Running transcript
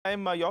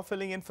You're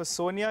filling in for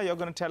Sonia. You're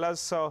going to tell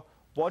us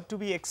what do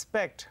we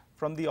expect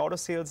from the auto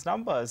sales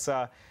numbers.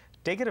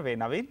 Take it away,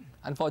 Navin.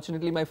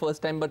 Unfortunately, my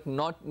first time, but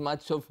not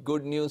much of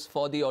good news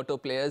for the auto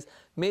players.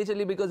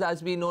 Majorly because,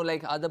 as we know,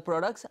 like other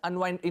products,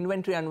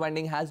 inventory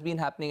unwinding has been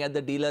happening at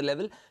the dealer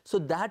level. So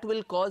that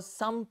will cause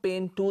some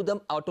pain to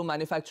the auto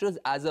manufacturers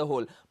as a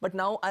whole. But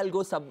now I'll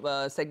go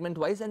segment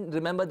wise, and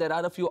remember there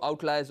are a few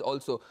outliers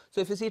also.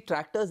 So if you see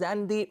tractors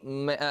and the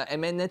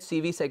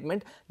MNHCV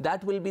segment,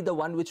 that will be the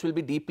one which will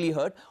be deeply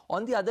hurt.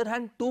 On the other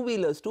hand,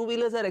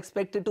 two-wheelers are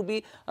expected to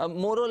be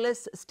more or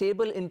less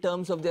stable in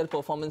terms of their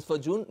performance for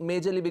June,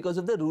 majorly because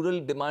of the rural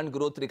demand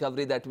growth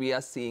recovery that we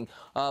are seeing.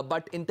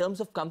 But in terms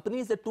of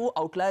companies, the two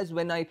outliers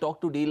when I talk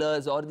to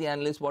dealers or the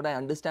analysts, what I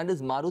understand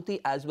is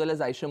Maruti as well as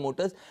Eicher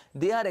Motors.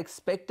 They are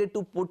expected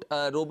to put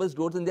robust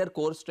growth in their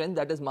core strength,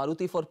 that is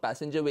Maruti for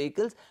passenger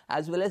vehicles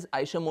as well as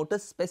Eicher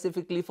Motors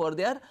specifically for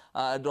their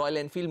Royal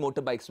Enfield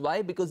motorbikes.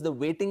 Why? Because the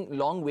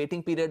long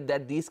waiting period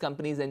that these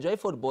companies enjoy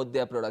for both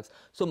their products.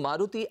 So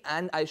Maruti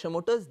and Eicher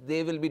Motors,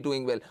 they will be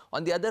doing well.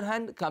 On the other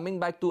hand, coming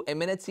back to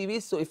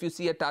MNHCVs, so if you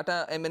see a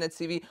Tata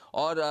MNHCV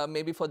or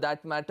maybe for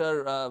that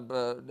matter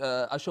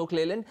Ashok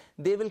Leyland,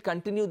 they will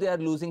continue their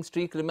losing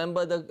streak.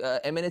 Remember,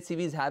 the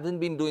MNHCVs haven't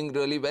been doing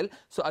really well.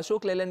 So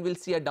Ashok Leyland will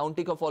see a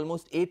downtick of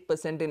almost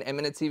 8% in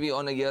MNHCV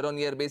on a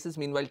year-on-year basis.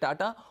 Meanwhile,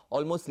 Tata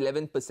almost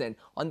 11%.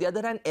 On the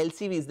other hand,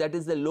 LCVs, that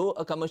is the low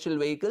commercial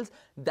vehicles,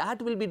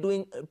 that will be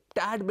doing a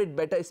tad bit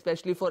better,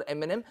 especially for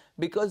M&M,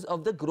 because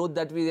of the growth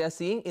that we are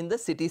seeing in the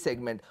city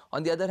segment.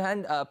 On the other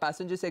hand,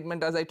 passenger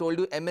segment, as I told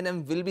you,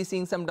 M&M will be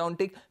seeing some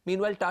downtick.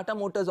 Meanwhile, Tata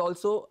Motors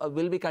also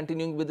will be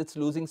continuing with its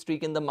losing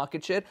streak in the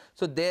market share.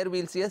 So there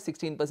we'll see a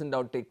 16%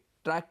 downtick.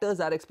 Tractors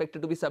are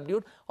expected to be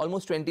subdued,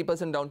 almost 20%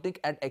 downtick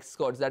at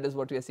Escorts. That is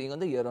what we are seeing on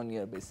the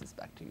year-on-year basis.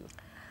 Back to you.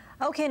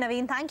 Okay,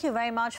 Navin, thank you very much.